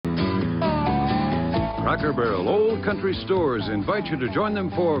Cracker Barrel Old Country Stores invite you to join them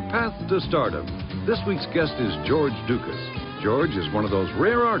for Path to Stardom. This week's guest is George Ducas. George is one of those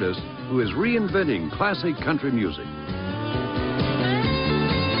rare artists who is reinventing classic country music.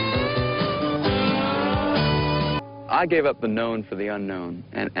 I gave up the known for the unknown,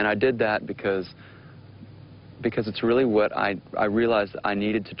 and I did that because it's really what I realized I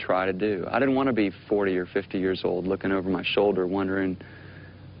needed to try to do. I didn't want to be 40 or 50 years old looking over my shoulder wondering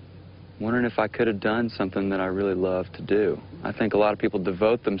if I could have done something that I really love to do. I think a lot of people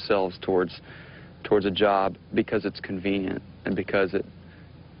devote themselves towards a job because it's convenient and because it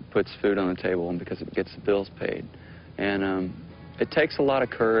puts food on the table and because it gets the bills paid. And it takes a lot of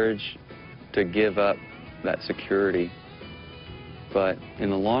courage to give up that security, but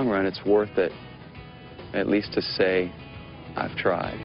in the long run it's worth it, at least to say I've tried.